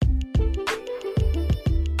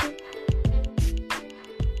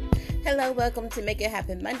Hello, welcome to Make It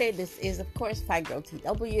Happen Monday. This is, of course, Fly Girl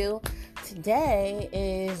TW. Today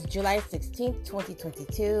is July 16th,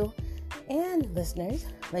 2022. And listeners,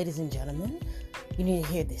 ladies and gentlemen, you need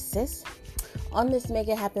to hear this, sis. On this Make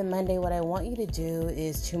It Happen Monday, what I want you to do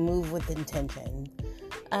is to move with intention.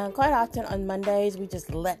 Quite often on Mondays, we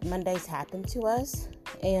just let Mondays happen to us.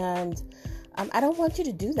 And I don't want you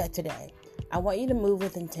to do that today. I want you to move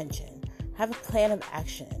with intention. Have a plan of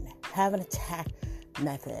action. Have an attack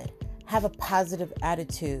method. Have a positive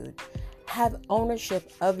attitude. Have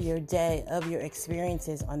ownership of your day, of your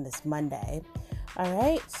experiences on this Monday. All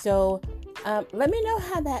right. So let me know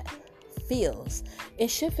how that feels. It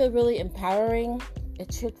should feel really empowering.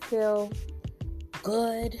 It should feel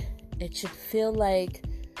good. It should feel like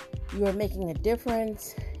you are making a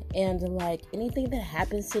difference. And like anything that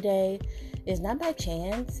happens today is not by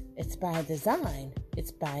chance. It's by design.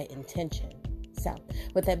 It's by intention. So,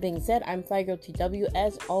 with that being said, I'm Fly Girl TW.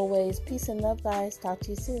 As always, peace and love, guys. Talk to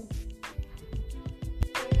you soon.